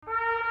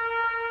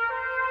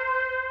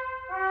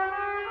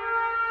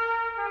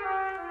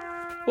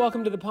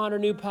Welcome to the Ponder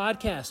New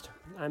podcast.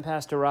 I'm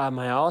Pastor Rob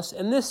Mialis,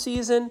 and this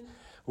season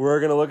we're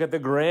going to look at the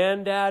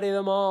granddaddy of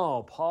them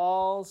all,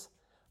 Paul's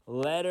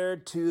letter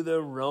to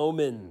the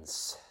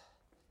Romans.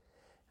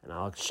 And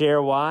I'll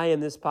share why in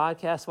this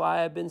podcast,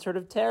 why I've been sort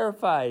of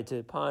terrified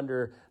to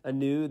ponder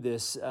anew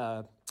this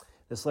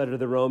letter to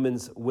the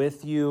Romans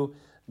with you,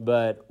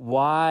 but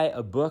why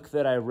a book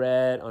that I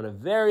read on a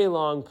very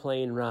long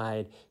plane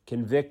ride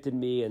convicted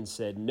me and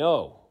said,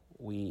 no,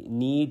 we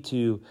need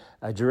to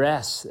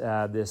address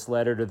this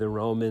letter to the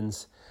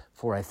Romans,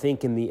 for I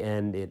think in the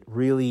end it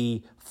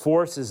really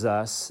forces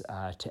us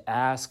to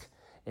ask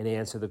and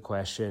answer the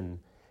question,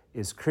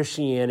 is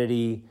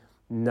Christianity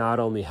not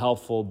only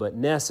helpful but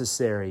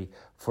necessary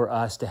for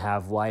us to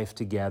have life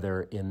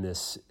together in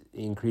this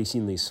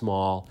increasingly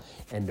small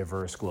and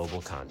diverse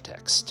global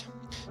context?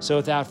 So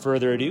without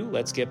further ado,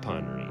 let's get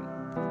pondering.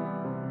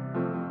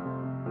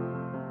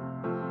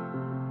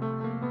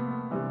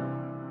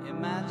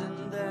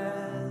 Imagine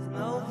there's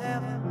no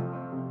heaven.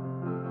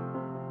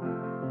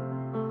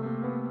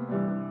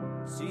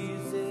 It's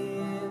easy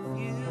if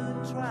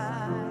you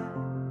try.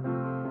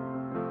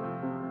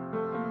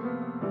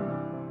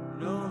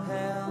 No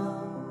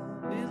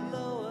hell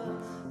below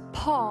us.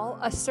 Paul,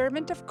 a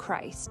servant of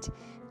Christ,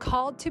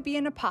 called to be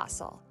an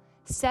apostle,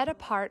 set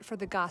apart for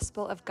the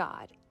gospel of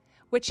God,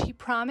 which he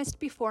promised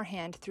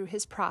beforehand through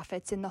his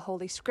prophets in the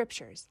Holy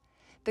Scriptures,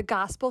 the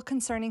gospel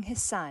concerning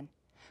his Son,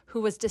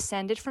 who was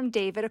descended from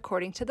David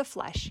according to the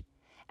flesh,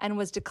 and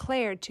was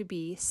declared to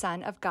be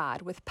Son of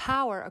God, with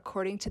power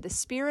according to the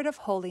Spirit of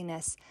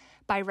holiness,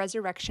 by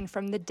resurrection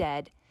from the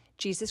dead,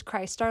 Jesus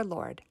Christ our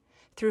Lord,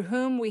 through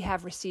whom we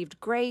have received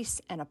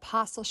grace and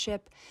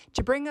apostleship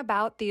to bring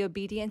about the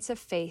obedience of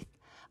faith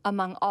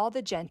among all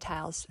the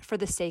Gentiles for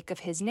the sake of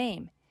his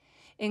name,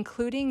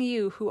 including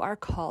you who are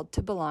called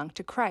to belong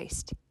to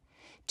Christ.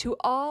 To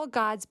all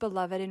God's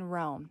beloved in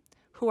Rome,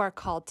 who are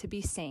called to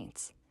be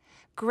saints,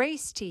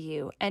 grace to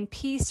you and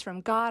peace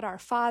from God our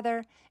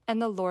Father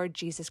and the Lord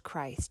Jesus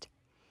Christ.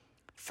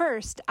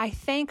 First, I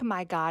thank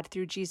my God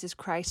through Jesus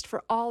Christ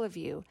for all of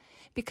you,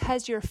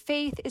 because your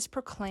faith is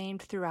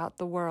proclaimed throughout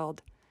the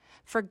world.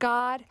 For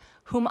God,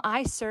 whom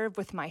I serve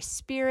with my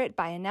spirit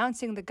by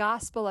announcing the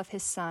gospel of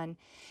his Son,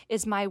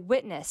 is my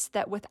witness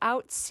that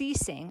without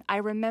ceasing I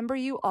remember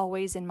you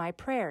always in my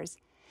prayers,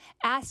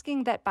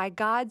 asking that by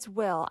God's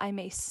will I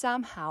may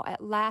somehow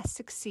at last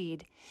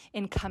succeed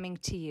in coming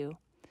to you.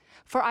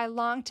 For I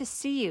long to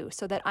see you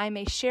so that I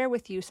may share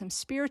with you some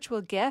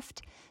spiritual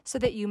gift so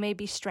that you may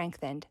be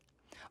strengthened,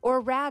 or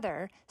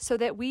rather so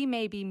that we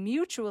may be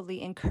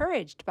mutually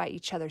encouraged by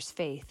each other's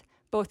faith,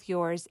 both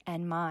yours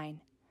and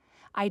mine.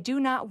 I do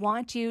not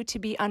want you to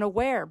be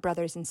unaware,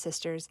 brothers and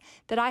sisters,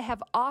 that I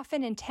have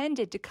often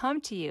intended to come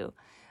to you,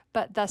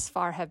 but thus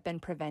far have been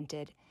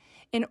prevented,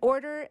 in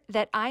order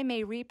that I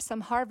may reap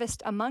some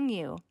harvest among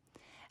you,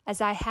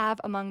 as I have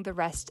among the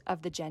rest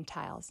of the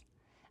Gentiles.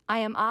 I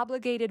am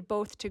obligated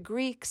both to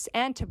Greeks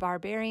and to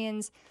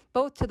barbarians,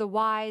 both to the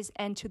wise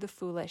and to the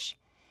foolish.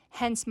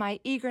 Hence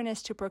my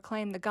eagerness to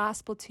proclaim the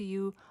gospel to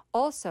you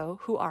also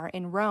who are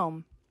in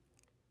Rome.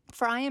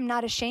 For I am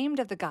not ashamed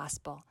of the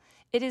gospel.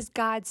 It is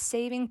God's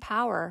saving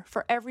power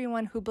for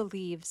everyone who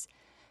believes,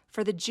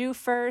 for the Jew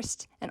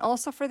first and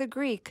also for the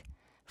Greek.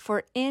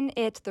 For in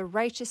it the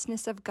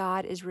righteousness of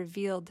God is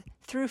revealed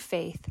through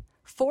faith,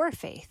 for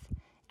faith,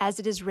 as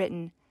it is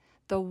written,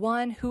 the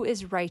one who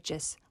is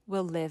righteous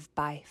will live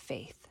by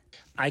faith.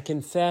 I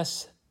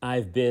confess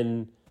I've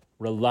been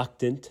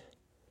reluctant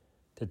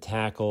to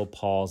tackle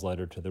Paul's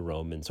letter to the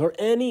Romans or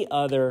any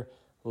other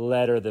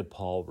letter that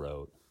Paul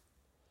wrote.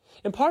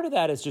 And part of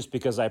that is just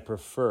because I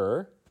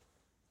prefer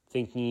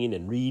thinking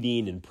and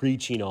reading and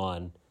preaching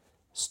on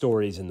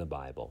stories in the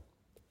Bible.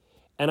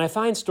 And I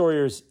find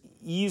stories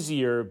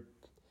easier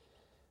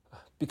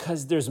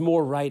because there's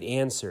more right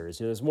answers.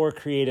 There's more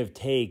creative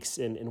takes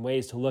and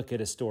ways to look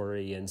at a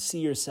story and see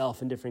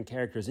yourself in different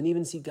characters and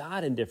even see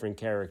God in different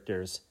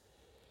characters.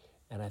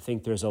 And I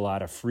think there's a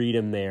lot of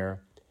freedom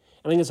there.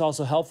 I think it's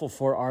also helpful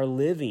for our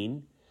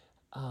living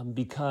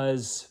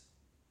because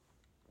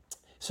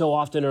so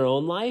often in our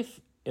own life,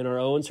 in our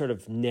own sort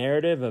of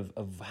narrative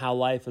of how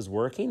life is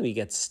working, we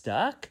get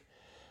stuck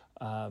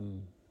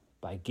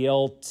by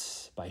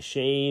guilt, by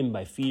shame,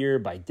 by fear,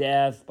 by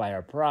death, by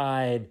our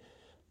pride,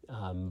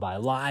 by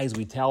lies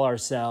we tell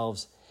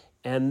ourselves.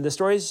 And the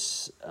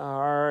stories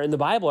are in the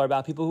Bible are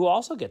about people who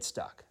also get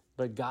stuck,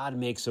 but God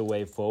makes a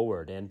way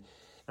forward. And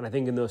I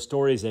think in those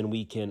stories, then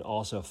we can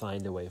also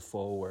find a way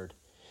forward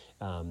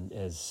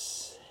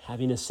as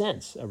having a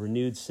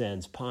renewed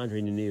sense,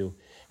 pondering anew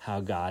how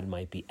God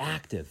might be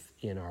active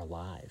in our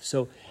lives.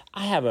 So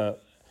I have a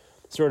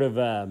sort of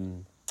a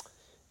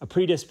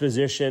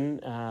predisposition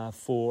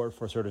for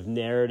sort of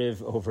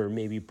narrative over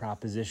maybe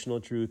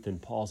propositional truth,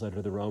 and Paul's letter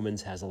to the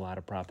Romans has a lot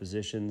of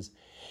propositions.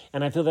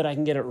 And I feel that I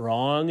can get it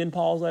wrong in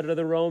Paul's letter to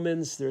the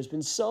Romans. There's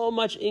been so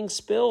much ink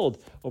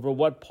spilled over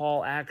what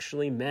Paul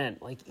actually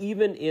meant. Like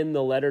even in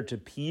the letter to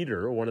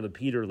Peter, one of the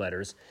Peter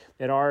letters,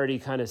 it already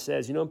kind of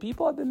says,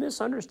 people have been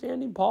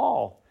misunderstanding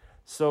Paul.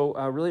 So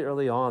really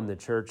early on, the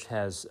church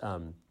has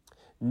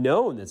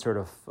known that sort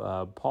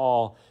of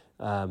Paul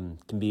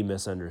can be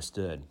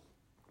misunderstood.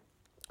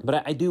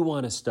 But I do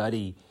want to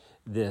study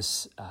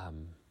this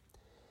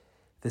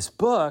this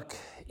book,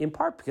 in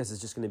part because it's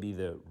just going to be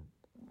the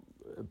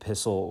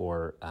epistle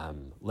or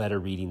letter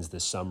readings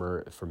this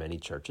summer for many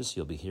churches, so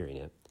you'll be hearing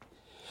it.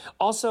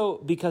 Also,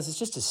 because it's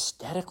just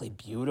aesthetically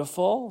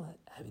beautiful.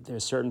 I mean,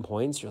 there's certain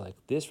points you're like,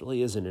 this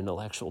really is an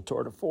intellectual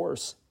tour de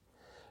force.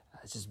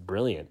 It's just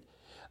brilliant.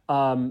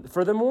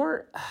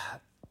 Furthermore,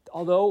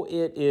 although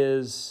it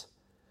is,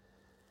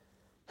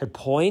 at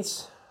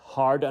points,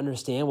 hard to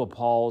understand what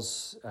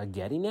Paul's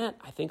getting at,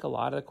 I think a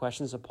lot of the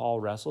questions that Paul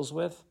wrestles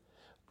with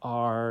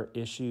are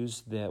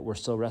issues that we're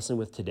still wrestling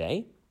with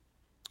today.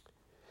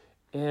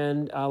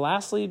 And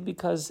lastly,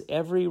 because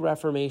every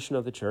reformation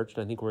of the church,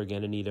 and I think we're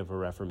again in need of a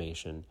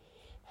reformation,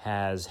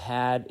 has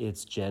had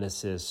its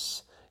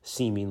genesis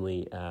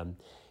seemingly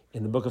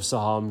in the book of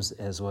Psalms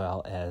as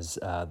well as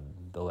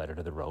the letter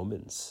to the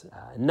Romans.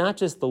 Not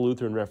just the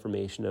Lutheran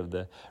Reformation of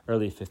the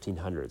early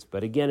 1500s,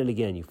 but again and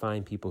again you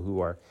find people who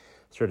are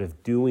sort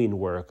of doing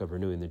work of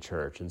renewing the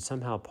church, and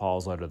somehow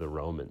Paul's letter to the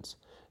Romans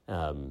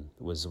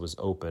was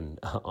open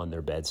on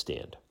their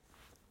bedstand.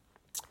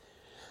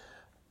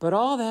 But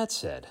all that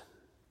said,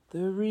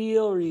 the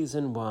real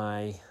reason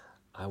why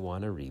I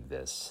want to read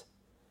this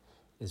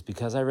is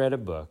because I read a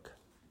book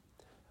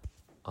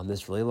on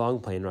this really long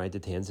plane ride to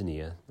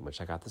Tanzania, in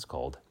which I got this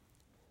cold,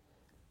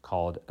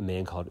 called A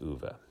Man Called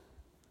Ove.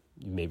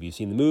 Maybe you've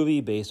seen the movie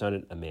based on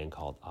it, A Man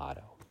Called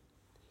Otto.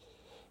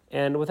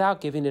 And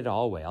without giving it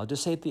all away, I'll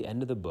just say at the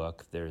end of the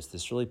book, there's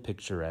this really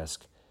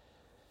picturesque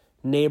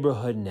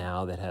neighborhood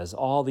now that has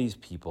all these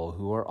people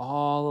who are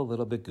all a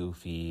little bit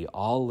goofy,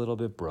 all a little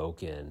bit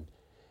broken,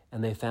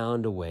 and they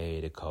found a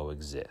way to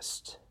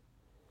coexist.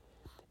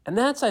 And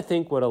that's, I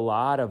think, what a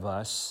lot of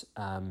us,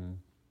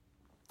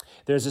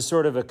 there's a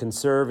sort of a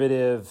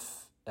conservative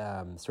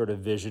sort of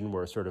vision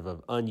where sort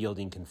of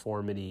unyielding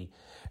conformity,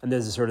 and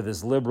there's a sort of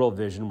this liberal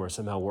vision where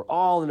somehow we're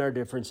all in our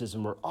differences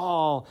and we're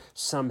all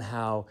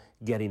somehow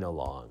getting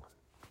along.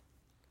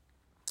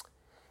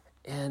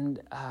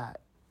 And,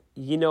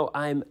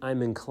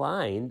 I'm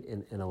inclined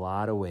in a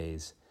lot of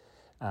ways,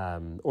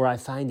 or I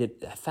found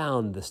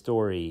the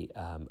story,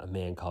 A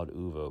Man Called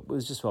Ove, it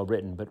was just well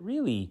written, but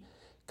really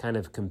kind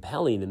of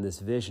compelling in this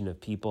vision of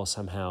people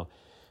somehow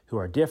who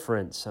are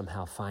different,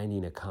 somehow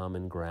finding a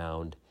common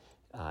ground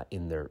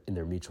in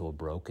their mutual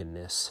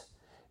brokenness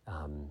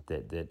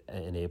that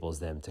enables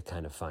them to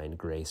kind of find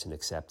grace and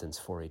acceptance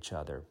for each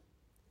other.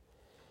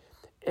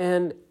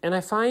 And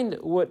I find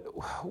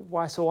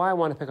why I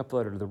want to pick up the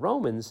letter to the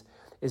Romans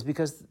is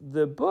because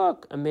the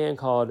book, A Man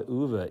Called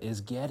Ove,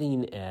 is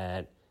getting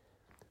at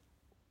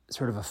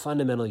sort of a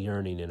fundamental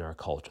yearning in our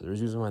culture. There's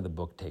a reason why the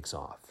book takes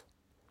off.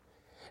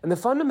 And the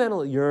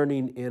fundamental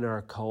yearning in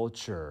our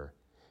culture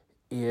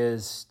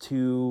is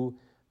to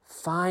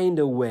find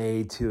a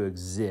way to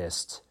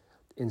exist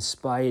in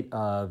spite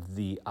of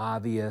the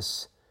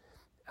obvious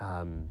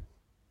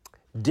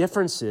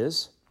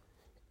differences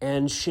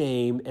and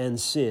shame and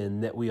sin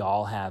that we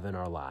all have in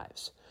our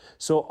lives.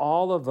 So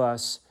all of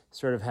us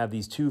sort of have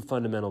these two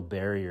fundamental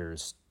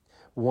barriers.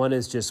 One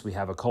is just we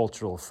have a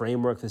cultural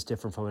framework that's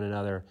different from one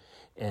another,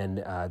 and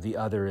the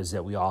other is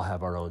that we all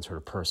have our own sort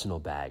of personal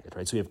baggage,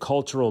 right? So we have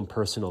cultural and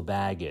personal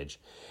baggage,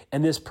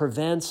 and this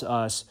prevents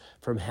us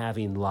from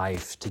having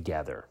life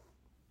together.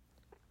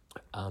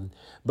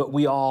 But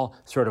we all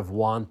sort of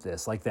want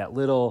this, like that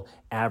little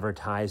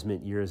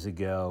advertisement years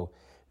ago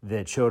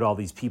that showed all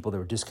these people that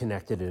were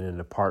disconnected in an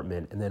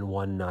apartment, and then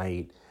one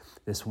night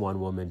this one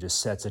woman just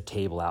sets a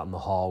table out in the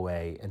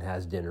hallway and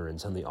has dinner,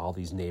 and suddenly all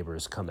these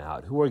neighbors come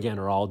out, who again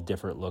are all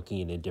different looking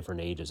and in different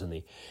ages, and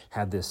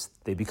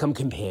they become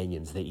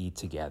companions, they eat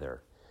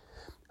together.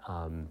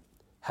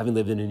 Having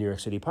lived in a New York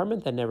City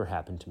apartment, that never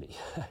happened to me.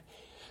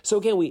 So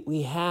again,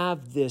 we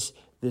have this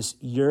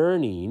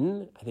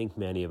yearning, I think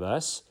many of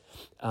us,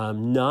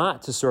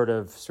 not to sort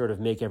of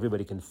make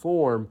everybody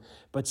conform,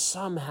 but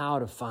somehow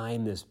to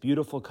find this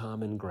beautiful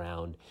common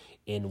ground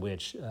in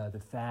which the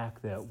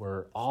fact that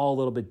we're all a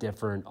little bit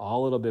different,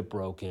 all a little bit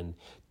broken,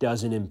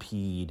 doesn't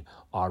impede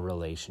our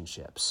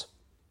relationships.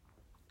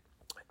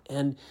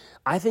 And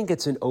I think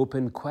it's an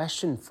open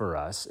question for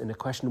us, and a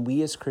question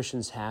we as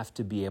Christians have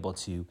to be able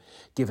to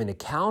give an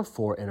account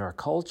for in our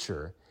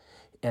culture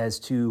as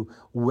to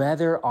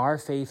whether our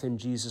faith in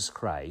Jesus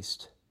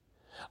Christ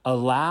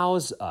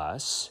allows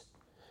us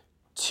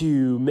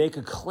to make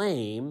a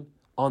claim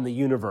on the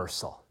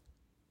universal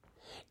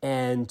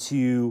and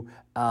to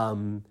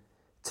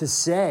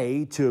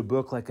say to a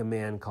book like A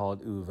Man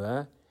Called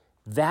Ove,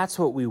 that's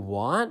what we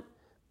want,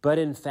 but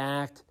in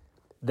fact,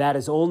 that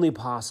is only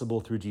possible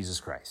through Jesus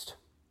Christ.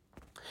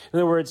 In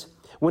other words,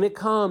 when it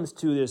comes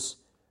to this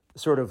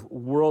sort of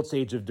world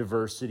stage of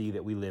diversity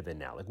that we live in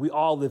now, like we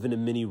all live in a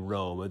mini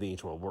Rome of the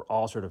ancient world, we're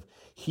all sort of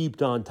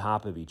heaped on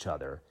top of each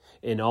other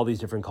in all these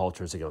different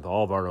cultures, again, with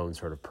all of our own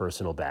sort of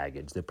personal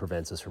baggage that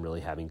prevents us from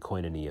really having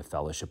koinonia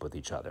fellowship with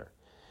each other.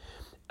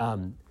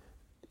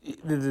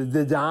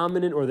 The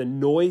dominant or the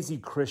noisy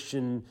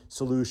Christian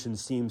solution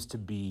seems to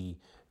be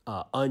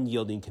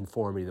unyielding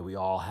conformity that we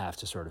all have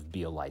to sort of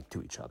be alike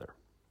to each other.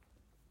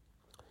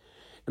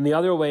 And the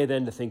other way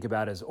then to think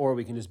about is, or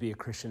we can just be a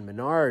Christian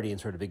minority and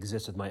sort of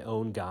exist with my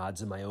own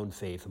gods and my own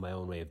faith and my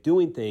own way of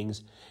doing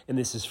things, and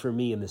this is for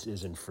me and this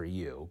isn't for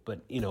you, but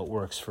it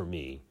works for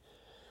me.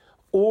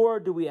 Or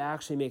do we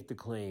actually make the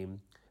claim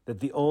that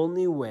the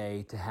only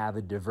way to have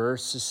a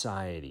diverse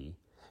society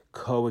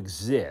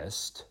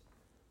coexist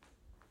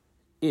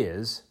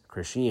is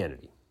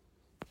Christianity?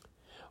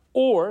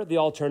 Or the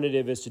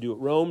alternative is to do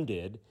what Rome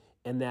did,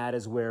 and that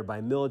is where by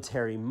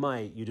military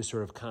might, you just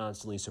sort of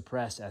constantly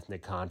suppress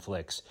ethnic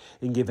conflicts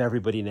and give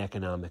everybody an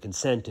economic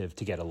incentive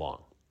to get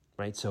along,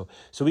 right? So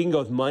we can go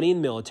with money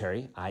and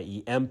military,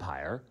 i.e.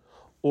 empire,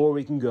 or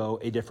we can go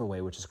a different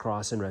way, which is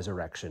cross and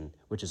resurrection,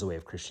 which is the way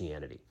of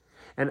Christianity.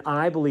 And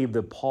I believe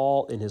that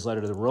Paul, in his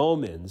letter to the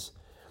Romans,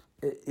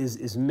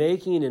 is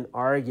making an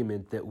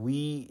argument that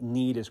we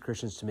need as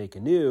Christians to make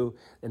anew,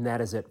 and that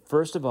is that,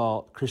 first of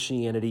all,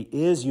 Christianity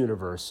is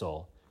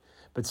universal,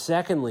 but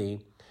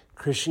secondly,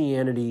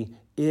 Christianity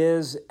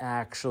is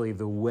actually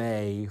the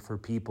way for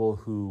people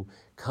who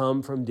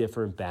come from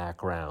different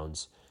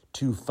backgrounds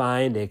to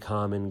find a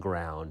common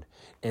ground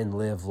and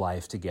live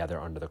life together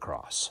under the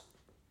cross.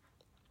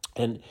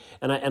 And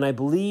I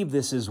believe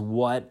this is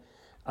what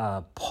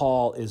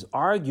Paul is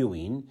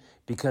arguing,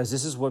 because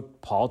this is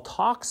what Paul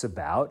talks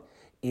about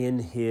in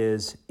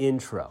his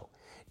intro.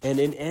 And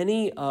in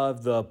any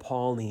of the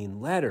Pauline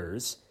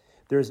letters,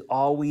 there's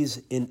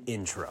always an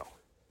intro.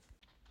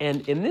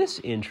 And in this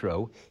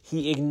intro,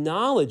 he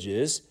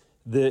acknowledges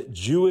the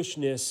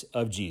Jewishness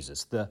of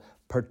Jesus, the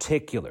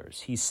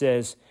particulars. He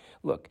says,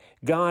 look,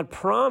 God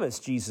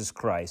promised Jesus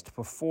Christ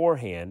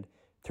beforehand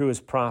through his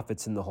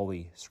prophets in the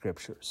Holy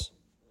Scriptures.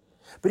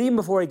 But even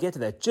before I get to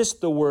that, just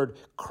the word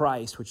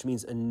Christ, which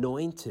means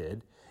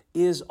anointed,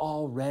 is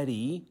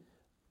already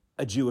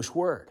a Jewish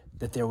word,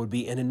 that there would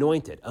be an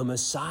anointed, a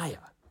Messiah.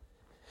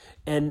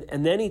 And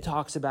then he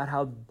talks about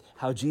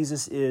how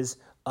Jesus is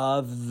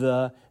of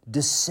the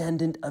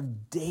descendant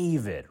of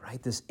David,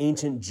 right? This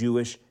ancient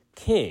Jewish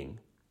king.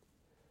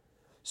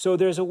 So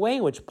there's a way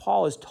in which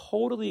Paul is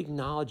totally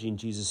acknowledging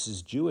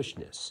Jesus'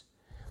 Jewishness.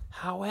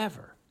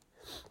 However,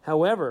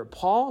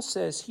 Paul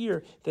says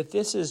here that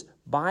this is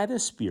by the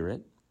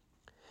Spirit,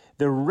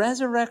 the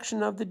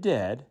resurrection of the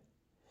dead,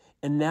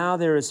 and now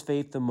there is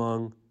faith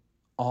among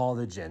all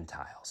the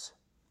Gentiles.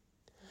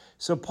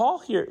 So Paul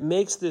here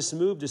makes this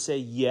move to say,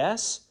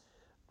 yes,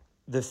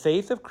 the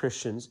faith of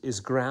Christians is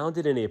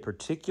grounded in a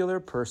particular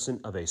person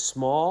of a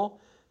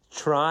small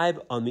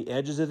tribe on the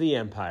edges of the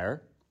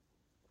empire,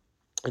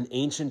 an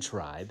ancient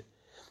tribe,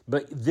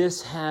 but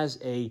this has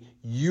a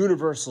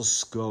universal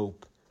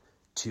scope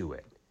to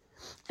it.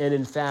 And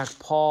in fact,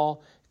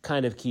 Paul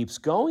kind of keeps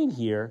going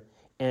here,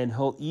 and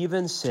he'll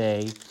even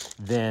say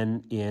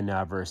then in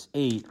verse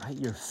 8, right,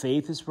 your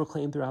faith is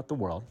proclaimed throughout the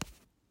world.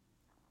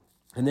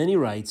 And then he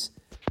writes,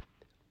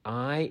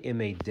 I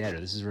am a debtor,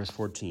 this is verse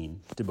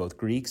 14, to both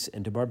Greeks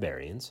and to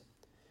barbarians.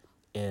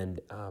 And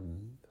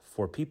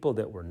for people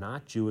that were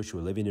not Jewish who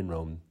were living in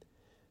Rome,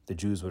 the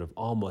Jews would have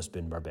almost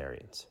been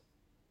barbarians.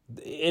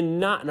 And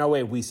not in our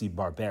way we see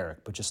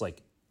barbaric, but just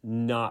like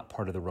not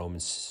part of the Roman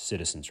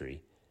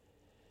citizenry.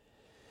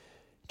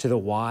 To the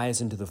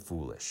wise and to the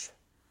foolish,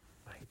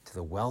 right? To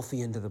the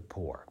wealthy and to the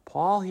poor.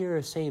 Paul here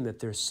is saying that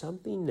there's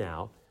something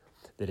now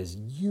that is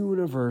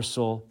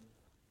universal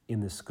in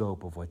the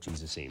scope of what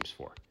Jesus aims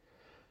for.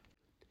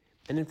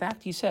 And in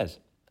fact, he says,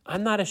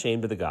 I'm not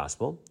ashamed of the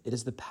gospel. It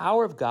is the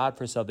power of God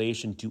for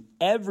salvation to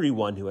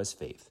everyone who has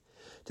faith,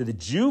 to the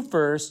Jew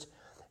first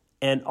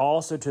and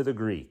also to the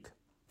Greek.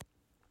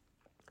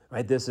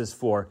 Right? This is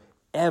for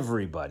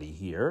everybody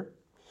here.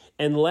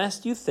 And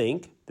lest you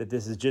think that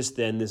this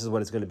is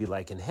what it's going to be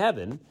like in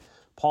heaven,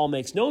 Paul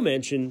makes no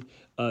mention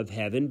of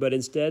heaven, but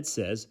instead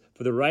says,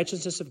 for the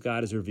righteousness of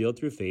God is revealed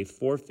through faith,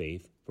 for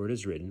it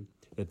is written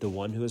that the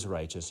one who is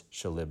righteous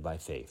shall live by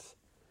faith.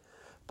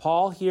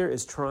 Paul here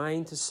is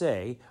trying to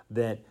say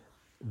that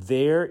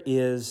there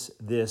is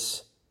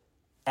this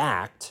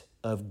act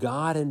of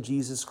God and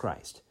Jesus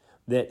Christ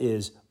that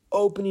is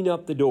opening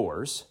up the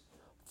doors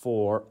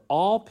for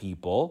all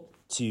people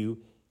to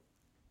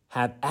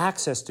have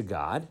access to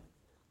God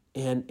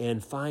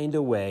and find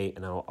a way,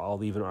 and I'll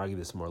even argue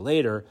this more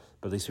later,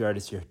 but at least we are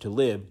just here to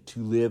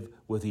live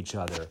with each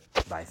other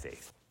by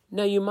faith.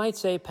 Now you might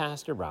say,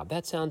 Pastor Rob,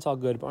 that sounds all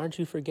good, but aren't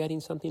you forgetting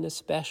something,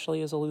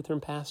 especially as a Lutheran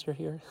pastor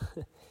here?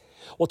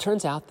 Well, it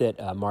turns out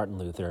that Martin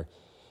Luther,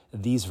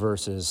 these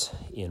verses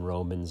in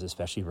Romans,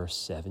 especially verse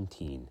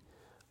 17,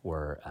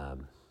 were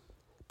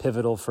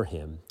pivotal for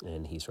him.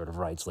 And he sort of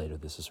writes later,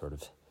 this is sort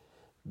of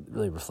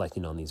really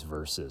reflecting on these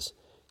verses,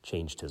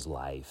 changed his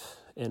life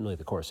and really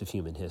the course of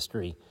human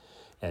history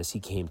as he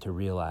came to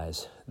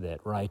realize that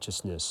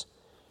righteousness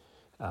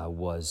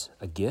was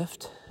a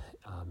gift,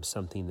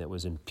 something that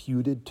was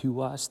imputed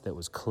to us, that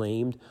was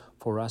claimed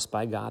for us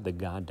by God, that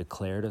God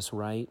declared us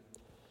right.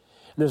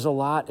 And there's a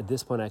lot at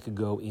this point I could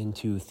go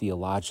into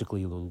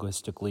theologically,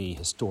 linguistically,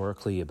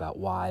 historically about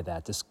why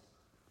that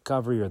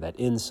discovery or that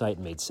insight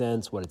made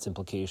sense, what its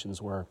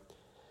implications were.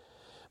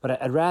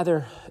 But I'd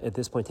rather, at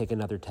this point, take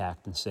another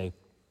tact and say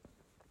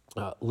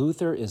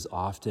Luther is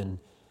often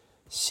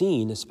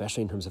seen,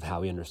 especially in terms of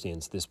how he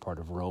understands this part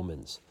of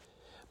Romans,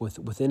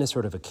 within a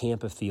sort of a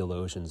camp of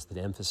theologians that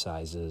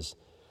emphasizes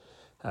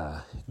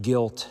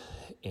guilt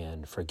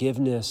and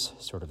forgiveness,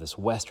 sort of this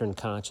Western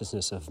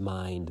consciousness of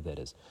mind that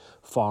is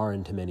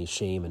foreign to many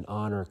shame and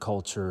honor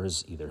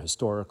cultures, either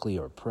historically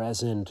or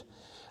present,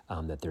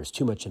 that there's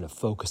too much in a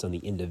focus on the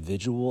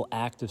individual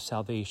act of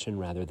salvation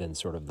rather than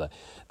sort of the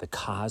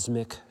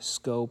cosmic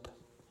scope.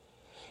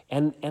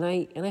 And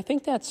I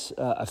think that's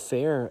a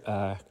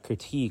fair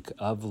critique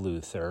of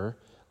Luther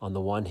on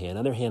the one hand.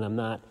 On the other hand, I'm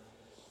not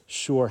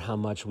sure how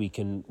much we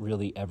can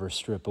really ever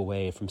strip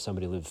away from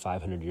somebody who lived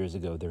 500 years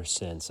ago their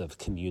sense of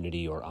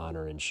community or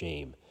honor and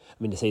shame. I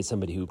mean, to say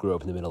somebody who grew up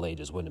in the Middle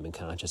Ages wouldn't have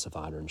been conscious of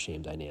honor and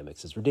shame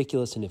dynamics is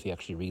ridiculous, and if you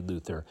actually read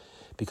Luther,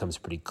 it becomes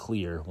pretty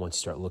clear once you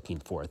start looking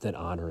for it that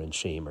honor and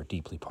shame are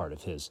deeply part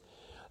of his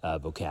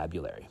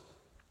vocabulary.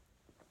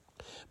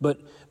 But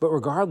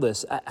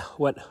regardless,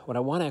 what I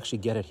want to actually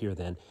get at here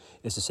then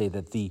is to say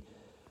that the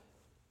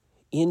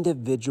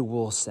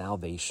individual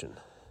salvation,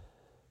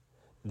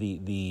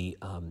 the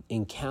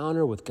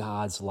encounter with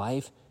God's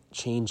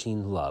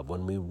life-changing love,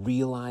 when we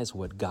realize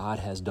what God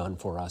has done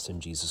for us in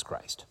Jesus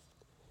Christ,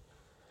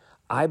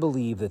 I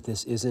believe that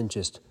this isn't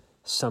just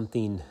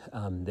something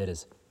that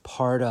is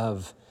part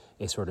of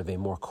a sort of a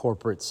more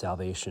corporate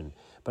salvation,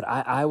 but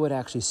I would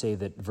actually say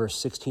that verse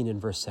 16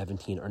 and verse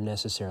 17 are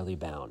necessarily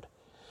bound.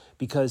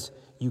 Because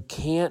you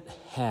can't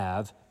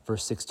have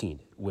verse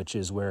 16, which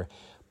is where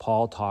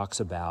Paul talks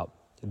about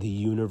the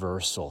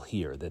universal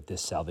here, that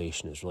this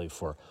salvation is really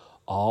for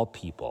all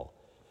people,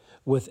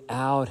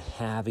 without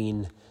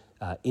having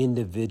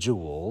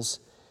individuals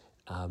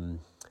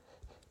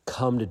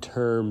come to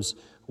terms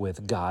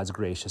with God's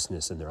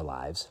graciousness in their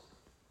lives.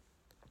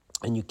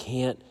 And you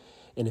can't,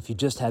 and if you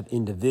just have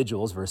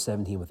individuals, verse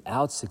 17,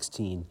 without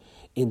 16,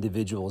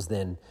 individuals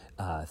then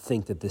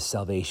think that this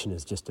salvation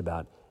is just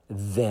about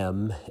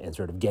them and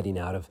sort of getting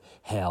out of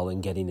hell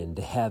and getting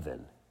into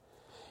heaven.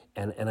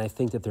 And I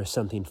think that there's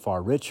something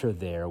far richer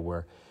there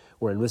where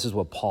and this is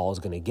what Paul is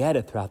going to get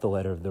at throughout the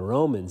letter of the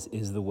Romans,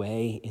 is the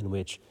way in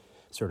which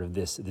sort of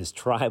this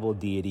tribal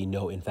deity,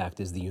 in fact,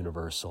 is the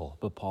universal.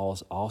 But Paul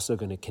is also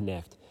going to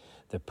connect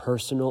the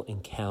personal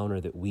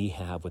encounter that we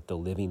have with the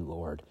living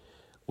Lord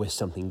with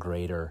something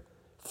greater,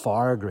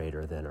 far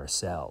greater than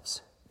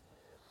ourselves.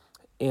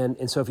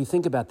 And so if you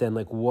think about then,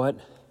 like what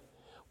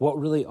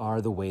really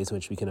are the ways in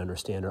which we can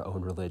understand our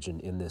own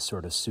religion in this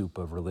sort of soup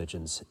of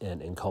religions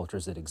and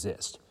cultures that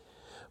exist?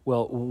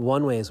 Well,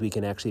 one way is we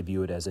can actually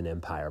view it as an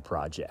empire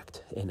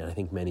project. And I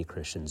think many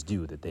Christians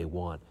do, that they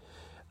want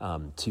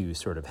to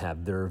sort of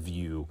have their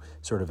view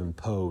sort of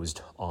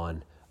imposed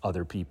on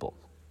other people,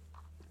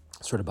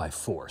 sort of by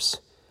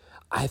force.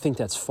 I think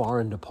that's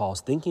foreign to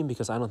Paul's thinking,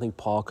 because I don't think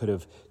Paul could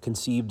have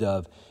conceived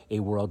of a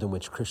world in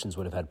which Christians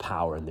would have had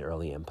power in the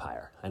early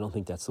empire. I don't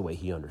think that's the way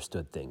he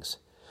understood things.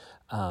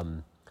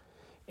 And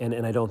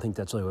I don't think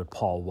that's really what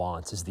Paul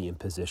wants, is the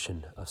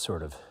imposition of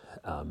sort of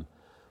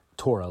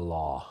Torah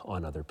law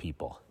on other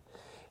people.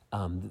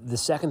 The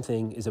second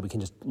thing is that we can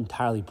just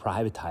entirely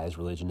privatize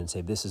religion and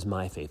say, this is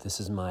my faith, this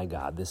is my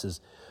God, this is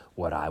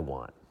what I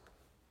want.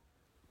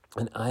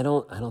 And I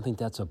don't think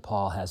that's what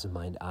Paul has in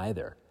mind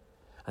either.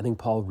 I think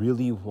Paul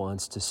really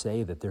wants to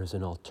say that there's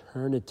an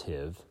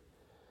alternative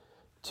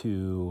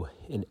to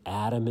an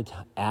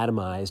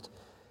atomized,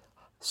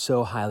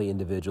 so highly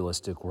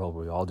individualistic world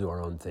where we all do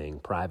our own thing,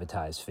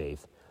 privatized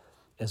faith,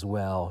 as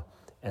well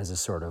as a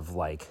sort of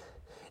like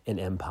an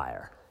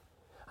empire.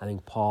 I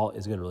think Paul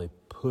is going to really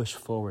push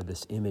forward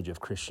this image of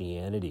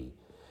Christianity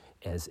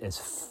as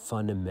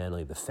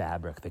fundamentally the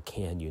fabric that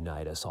can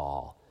unite us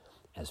all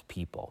as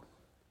people.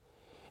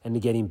 And to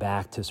getting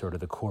back to sort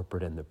of the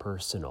corporate and the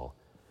personal,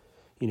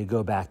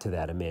 go back to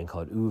that, a Man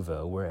Called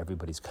Ove, where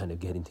everybody's kind of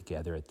getting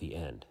together at the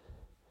end.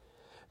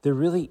 There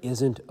really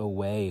isn't a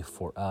way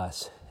for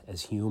us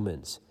as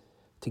humans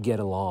to get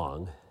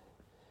along,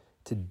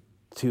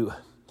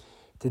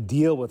 to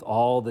deal with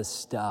all this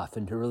stuff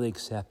and to really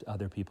accept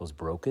other people's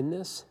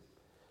brokenness,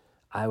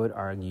 I would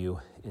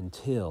argue,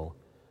 until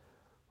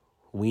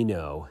we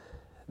know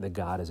that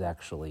God has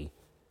actually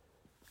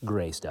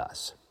graced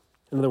us.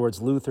 In other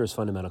words, Luther's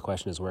fundamental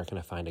question is, where can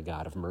I find a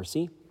God of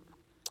mercy?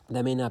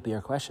 That may not be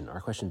our question.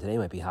 Our question today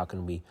might be, how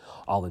can we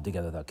all live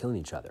together without killing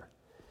each other?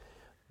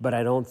 But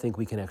I don't think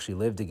we can actually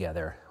live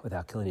together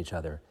without killing each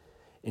other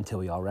until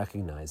we all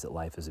recognize that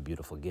life is a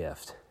beautiful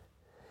gift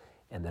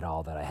and that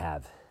all that I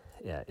have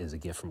is a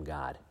gift from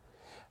God.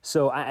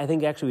 So I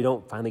think actually we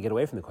don't finally get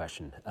away from the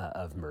question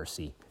of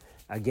mercy,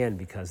 again,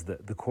 because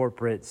the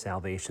corporate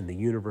salvation, the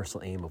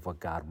universal aim of what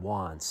God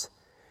wants,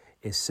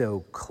 is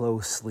so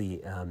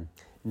closely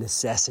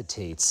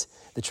necessitates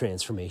the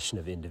transformation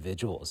of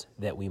individuals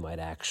that we might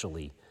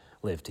actually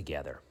live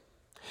together.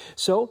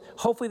 So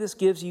hopefully this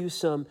gives you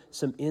some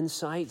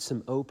insight,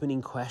 some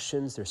opening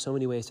questions. There's so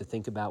many ways to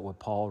think about what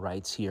Paul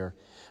writes here.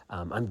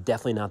 I'm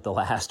definitely not the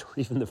last or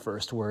even the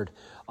first word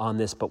on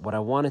this, but what I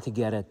wanted to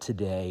get at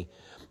today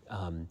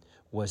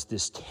was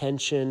this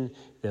tension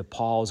that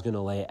Paul is going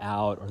to lay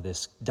out, or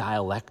this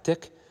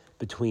dialectic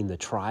between the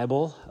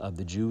tribal of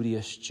the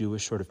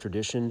Jewish sort of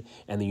tradition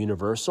and the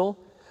universal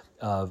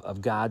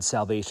of God's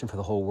salvation for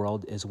the whole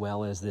world, as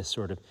well as this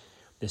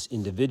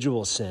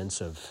individual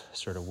sense of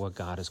sort of what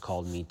God has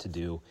called me to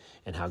do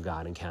and how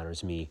God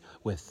encounters me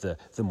with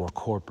the more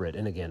corporate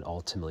and, again,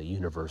 ultimately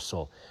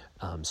universal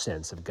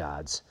sense of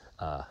God's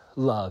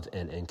love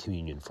and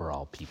communion for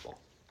all people.